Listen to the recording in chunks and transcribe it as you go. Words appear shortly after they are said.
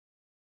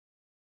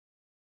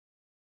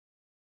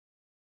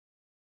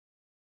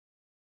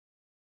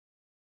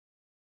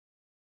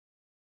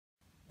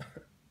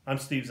I'm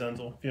Steve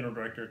Zenzel, funeral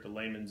director at the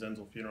Lehman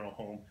Zenzel Funeral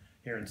Home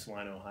here in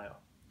Salina, Ohio.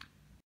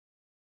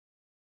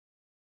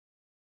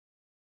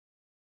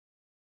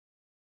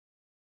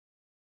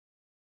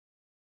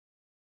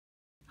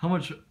 How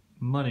much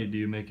money do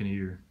you make in a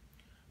year?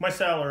 My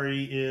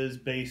salary is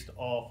based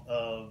off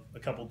of a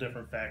couple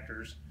different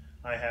factors.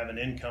 I have an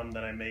income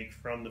that I make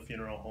from the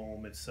funeral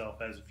home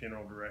itself as a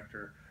funeral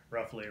director,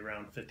 roughly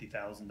around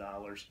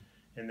 $50,000.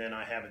 And then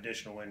I have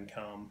additional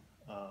income,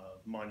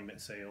 monument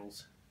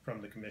sales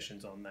from the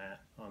commissions on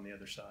that on the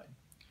other side.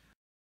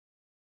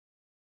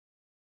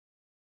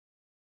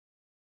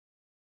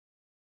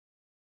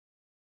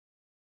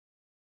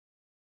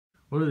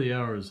 What are the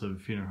hours of a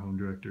funeral home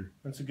director?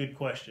 That's a good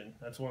question.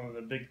 That's one of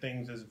the big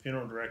things as a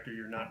funeral director.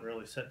 You're not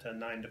really set to a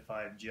 9 to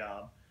 5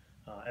 job.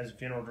 As a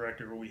funeral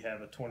director, we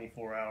have a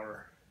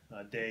 24-hour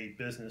day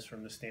business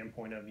from the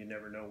standpoint of you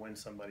never know when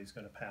somebody's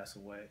going to pass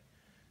away.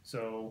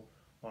 So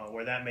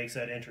where that makes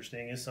that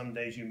interesting is some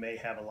days you may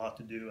have a lot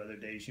to do, other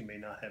days you may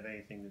not have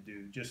anything to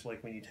do. Just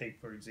like when you take,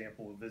 for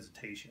example, a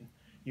visitation.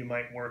 You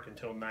might work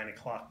until 9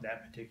 o'clock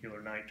that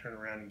particular night, turn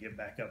around and get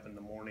back up in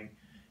the morning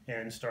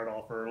and start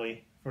off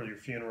early for your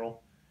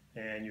funeral,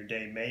 and your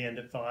day may end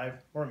at 5,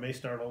 or it may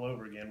start all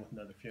over again with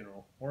another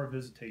funeral or a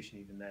visitation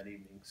even that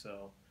evening.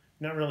 So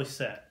not really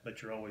set,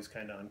 but you're always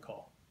kind of on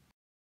call.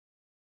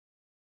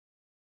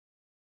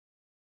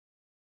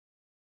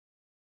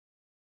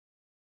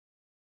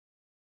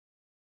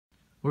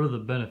 What are the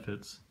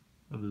benefits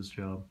of this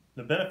job?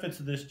 The benefits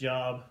of this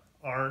job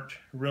aren't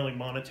really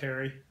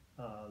monetary.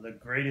 The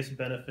greatest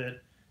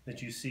benefit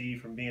that you see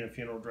from being a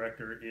funeral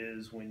director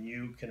is when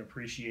you can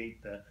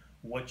appreciate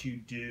what you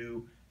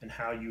do and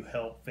how you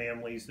help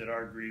families that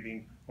are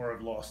grieving or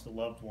have lost a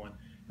loved one.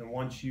 And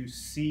once you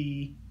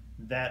see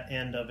that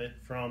end of it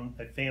from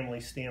a family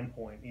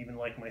standpoint, even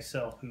like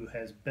myself who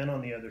has been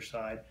on the other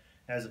side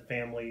as a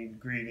family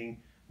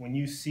grieving, when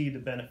you see the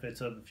benefits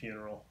of the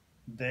funeral,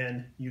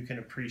 then you can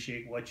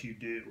appreciate what you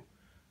do.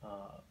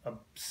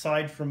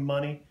 Aside from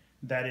money,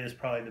 that is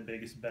probably the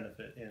biggest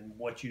benefit in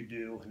what you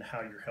do and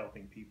how you're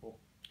helping people.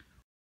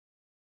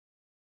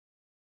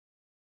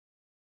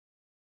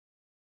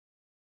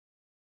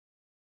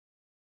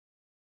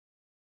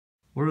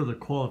 What are the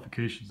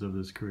qualifications of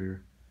this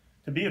career?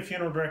 To be a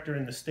funeral director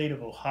in the state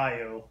of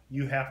Ohio,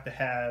 you have to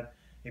have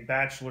a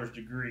bachelor's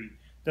degree.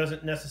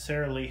 Doesn't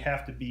necessarily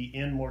have to be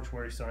in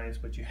mortuary science,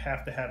 but you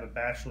have to have a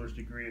bachelor's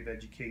degree of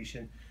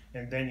education,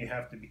 and then you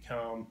have to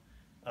become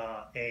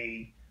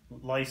a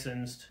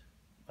licensed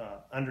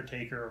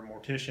undertaker or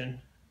mortician,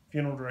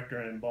 funeral director,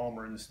 and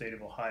embalmer in the state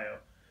of Ohio.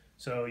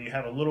 So you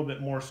have a little bit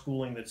more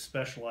schooling that's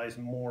specialized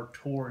more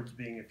towards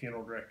being a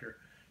funeral director.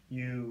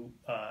 You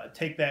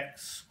take that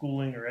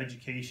schooling or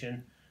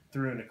education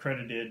through an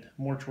accredited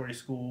mortuary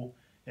school,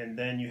 and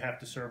then you have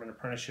to serve an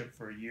apprenticeship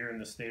for a year in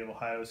the state of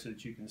Ohio so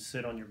that you can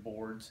sit on your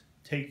boards,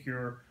 take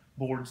your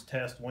boards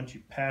test. Once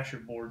you pass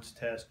your boards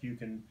test, you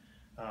can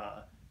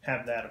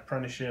have that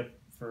apprenticeship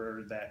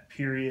for that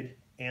period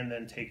and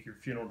then take your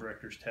funeral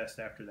director's test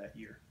after that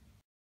year.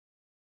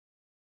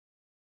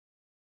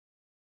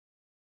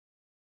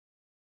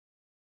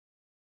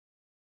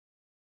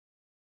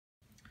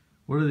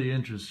 What are the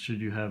interests should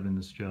you have in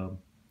this job?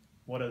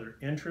 What other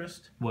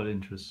interest? What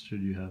interests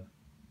should you have?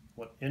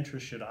 What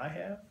interest should I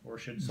have, or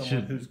should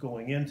someone who's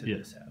going into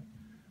this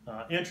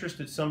have? Interest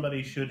that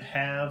somebody should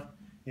have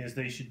is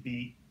they should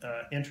be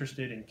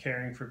interested in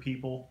caring for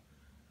people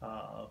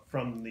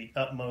from the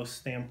utmost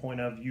standpoint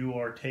of you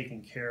are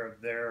taking care of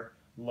their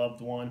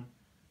loved one.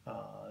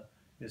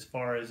 As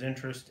far as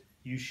interest,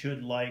 you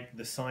should like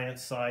the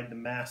science side, the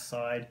math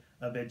side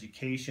of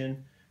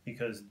education,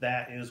 because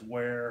that is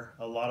where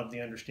a lot of the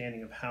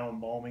understanding of how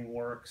embalming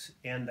works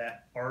and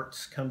that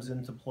arts comes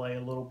into play a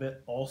little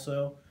bit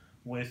also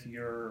with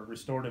your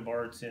restorative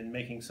arts and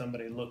making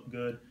somebody look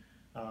good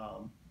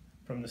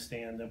from the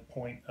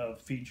standpoint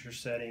of feature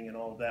setting and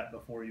all of that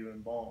before you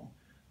embalm.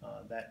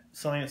 That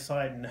science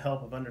side and the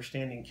help of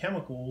understanding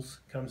chemicals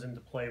comes into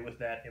play with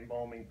that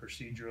embalming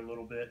procedure a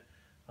little bit,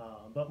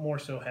 but more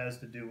so has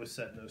to do with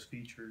setting those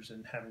features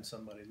and having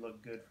somebody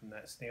look good from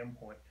that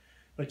standpoint.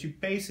 But you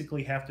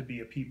basically have to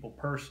be a people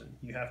person.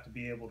 You have to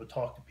be able to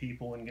talk to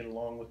people and get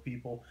along with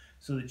people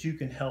so that you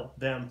can help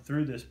them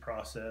through this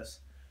process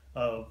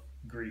of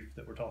grief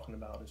that we're talking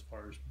about as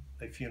far as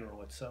a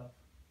funeral itself.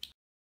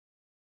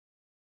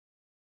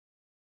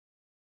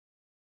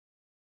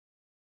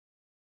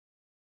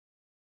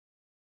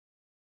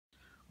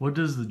 What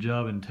does the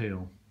job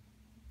entail?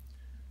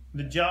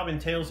 The job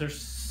entails there's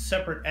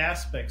separate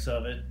aspects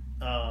of it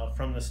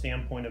from the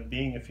standpoint of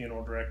being a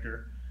funeral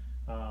director.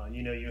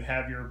 You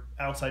have your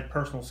outside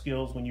personal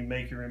skills when you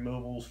make your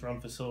removals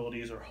from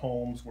facilities or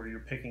homes where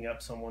you're picking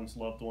up someone's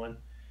loved one.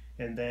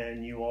 And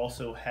then you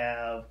also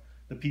have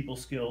the people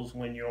skills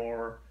when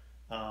you're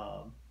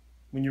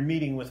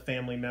meeting with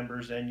family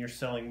members and you're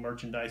selling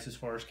merchandise as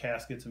far as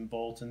caskets and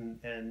vaults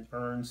and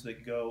urns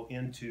that go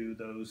into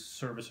those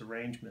service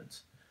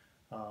arrangements.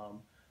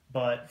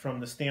 But from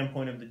the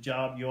standpoint of the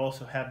job, you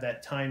also have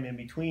that time in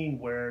between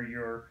where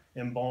you're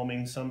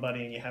embalming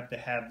somebody and you have to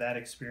have that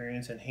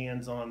experience and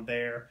hands-on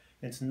there.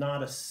 It's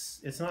not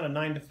a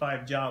 9 to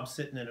 5 job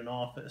sitting in an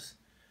office.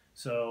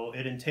 So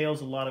it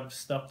entails a lot of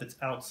stuff that's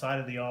outside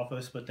of the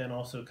office, but then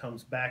also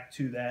comes back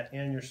to that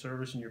and your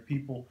service and your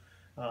people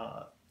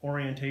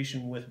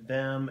orientation with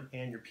them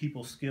and your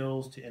people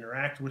skills to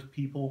interact with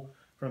people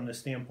from the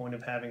standpoint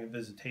of having a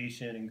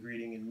visitation and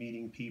greeting and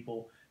meeting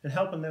people and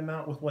helping them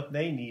out with what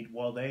they need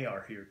while they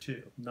are here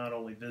too. Not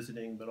only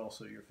visiting, but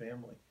also your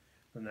family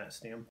from that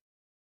standpoint.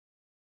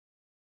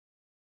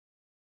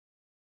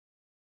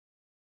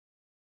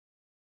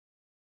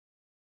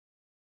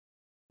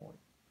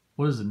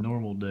 What is a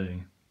normal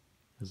day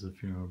as a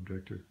funeral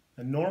director?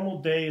 A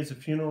normal day as a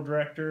funeral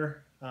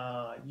director,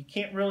 you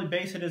can't really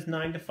base it as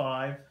 9 to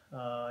 5.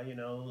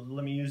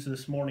 Let me use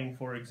this morning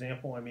for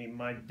example. I mean,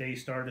 my day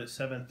started at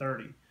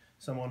 7:30.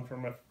 Someone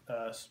from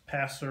a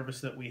past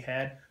service that we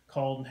had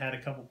called and had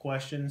a couple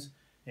questions,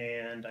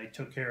 and I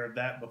took care of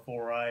that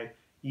before I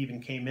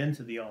even came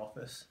into the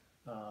office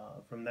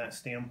from that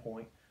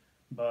standpoint.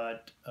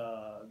 But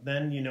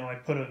then,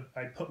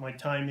 I put my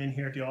time in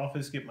here at the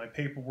office, get my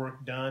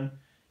paperwork done.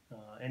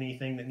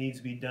 Anything that needs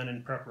to be done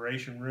in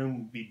preparation room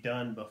will be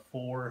done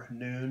before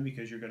noon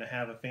because you're going to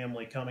have a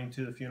family coming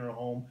to the funeral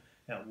home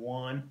at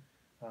 1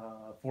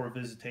 for a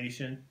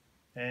visitation.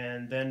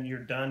 And then you're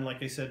done,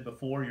 like I said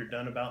before, you're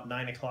done about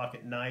 9 o'clock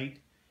at night,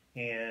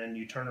 and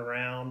you turn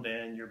around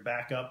and you're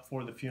back up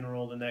for the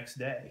funeral the next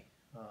day.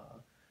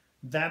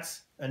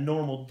 That's a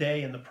normal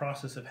day in the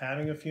process of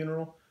having a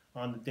funeral.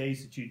 On the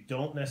days that you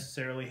don't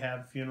necessarily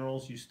have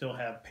funerals, you still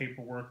have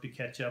paperwork to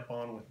catch up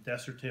on with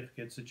death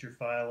certificates that you're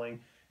filing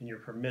and your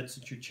permits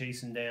that you're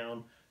chasing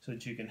down so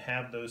that you can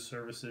have those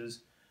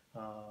services.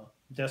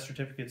 Death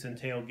certificates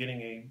entail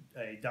getting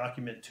a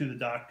document to the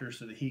doctor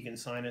so that he can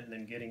sign it and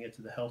then getting it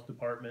to the health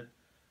department.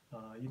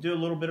 You do a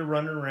little bit of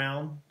running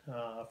around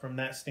from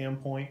that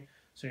standpoint,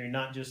 so you're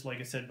not just, like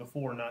I said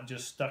before, not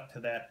just stuck to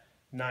that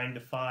 9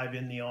 to 5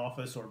 in the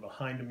office or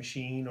behind a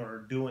machine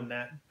or doing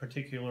that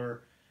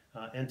particular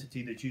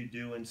entity that you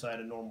do inside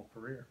a normal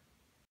career.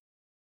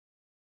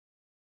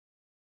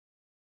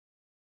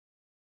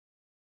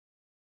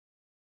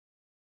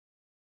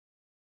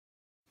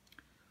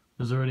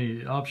 Is there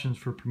any options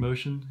for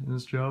promotion in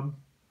this job?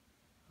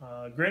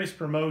 Greatest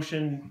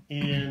promotion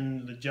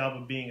in the job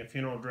of being a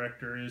funeral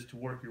director is to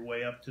work your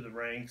way up to the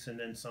ranks and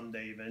then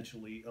someday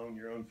eventually own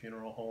your own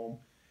funeral home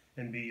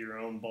and be your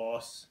own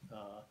boss,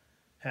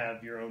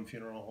 have your own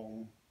funeral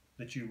home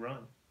that you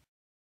run.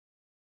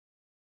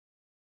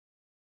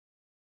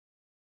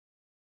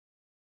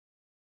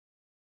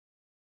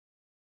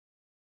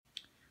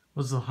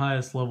 What's the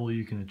highest level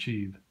you can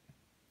achieve?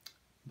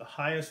 The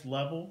highest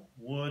level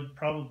would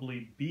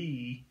probably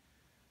be,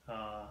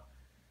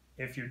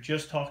 if you're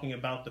just talking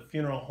about the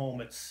funeral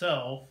home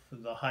itself,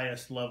 the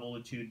highest level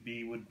that you'd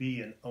be would be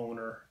an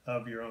owner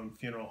of your own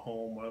funeral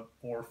home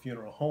or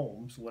funeral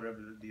homes, whatever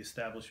the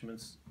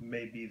establishments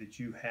may be that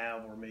you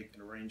have or make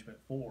an arrangement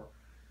for.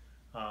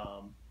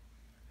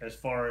 As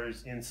far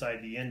as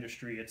inside the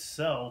industry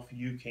itself,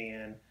 you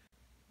can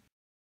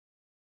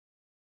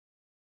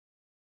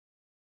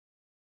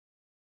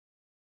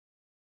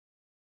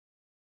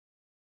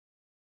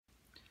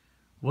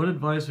What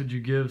advice would you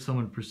give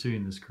someone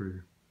pursuing this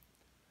career?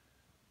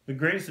 The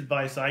greatest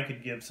advice I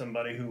could give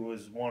somebody who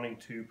was wanting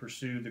to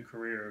pursue the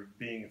career of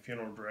being a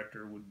funeral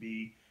director would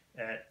be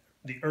at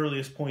the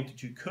earliest point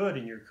that you could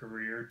in your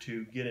career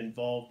to get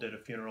involved at a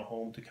funeral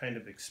home to kind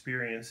of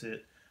experience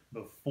it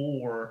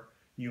before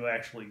you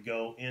actually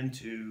go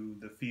into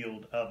the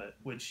field of it,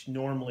 which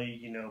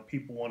normally,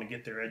 people want to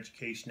get their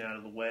education out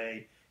of the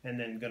way and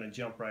then going to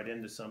jump right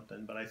into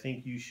something. But I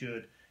think you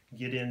should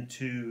get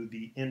into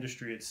the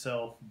industry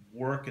itself,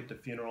 work at the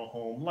funeral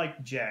home,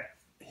 like Jack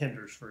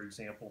Henders, for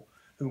example,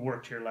 who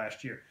worked here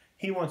last year.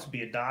 He wants to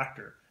be a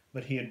doctor,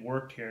 but he had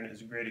worked here and it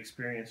was a great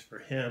experience for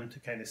him to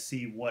kind of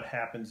see what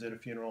happens at a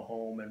funeral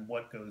home and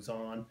what goes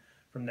on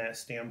from that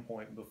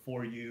standpoint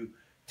before you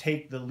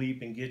take the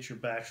leap and get your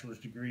bachelor's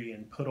degree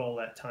and put all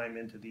that time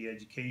into the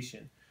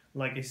education.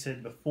 Like I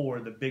said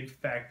before, the big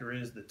factor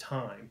is the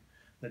time.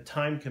 The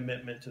time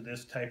commitment to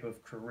this type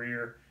of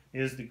career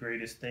is the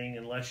greatest thing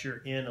unless you're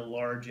in a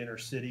large inner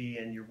city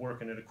and you're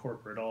working at a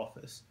corporate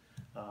office.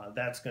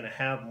 That's going to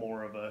have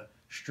more of a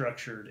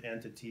structured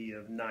entity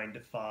of 9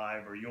 to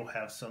 5, or you'll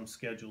have some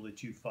schedule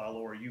that you follow,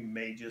 or you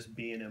may just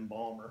be an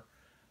embalmer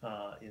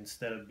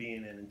instead of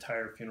being an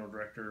entire funeral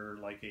director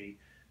like a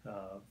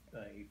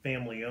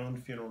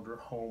family-owned funeral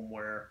home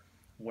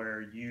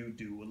where you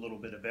do a little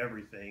bit of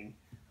everything.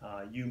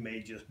 You may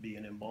just be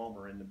an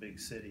embalmer in the big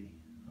city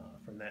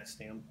from that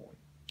standpoint.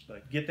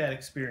 But get that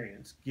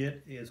experience.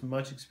 Get as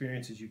much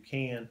experience as you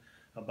can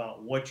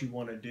about what you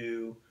want to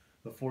do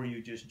before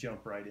you just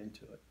jump right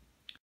into it.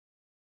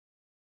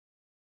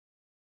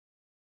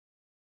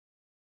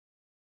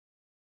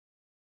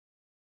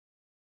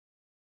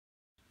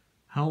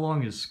 How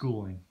long is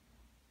schooling?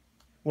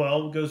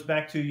 Well, it goes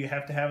back to you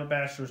have to have a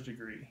bachelor's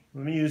degree.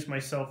 Let me use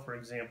myself for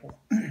example.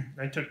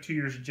 I took 2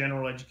 years of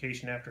general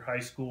education after high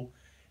school,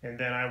 and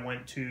then I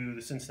went to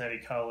the Cincinnati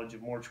College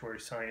of Mortuary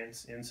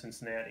Science in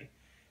Cincinnati.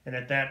 And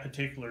at that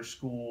particular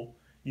school,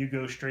 you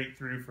go straight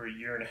through for a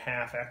year and a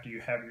half after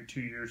you have your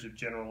 2 years of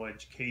general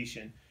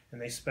education,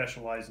 and they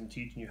specialize in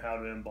teaching you how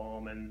to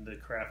embalm and the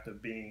craft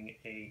of being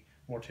a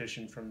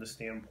mortician from the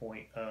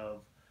standpoint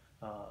of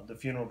the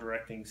funeral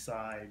directing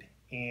side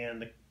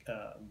and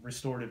the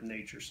restorative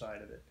nature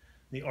side of it,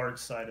 the art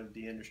side of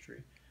the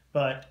industry.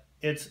 But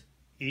it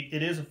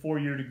is a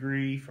 4-year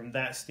degree from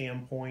that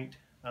standpoint.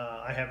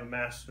 I have a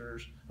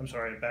bachelor's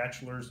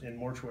in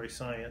mortuary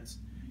science.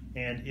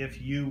 And if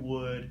you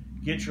would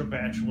get your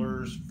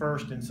bachelor's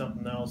first in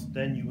something else,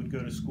 then you would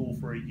go to school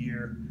for a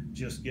year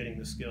just getting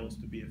the skills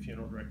to be a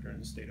funeral director in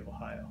the state of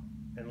Ohio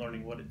and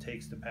learning what it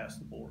takes to pass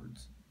the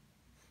boards.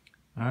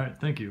 All right,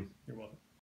 thank you. You're welcome.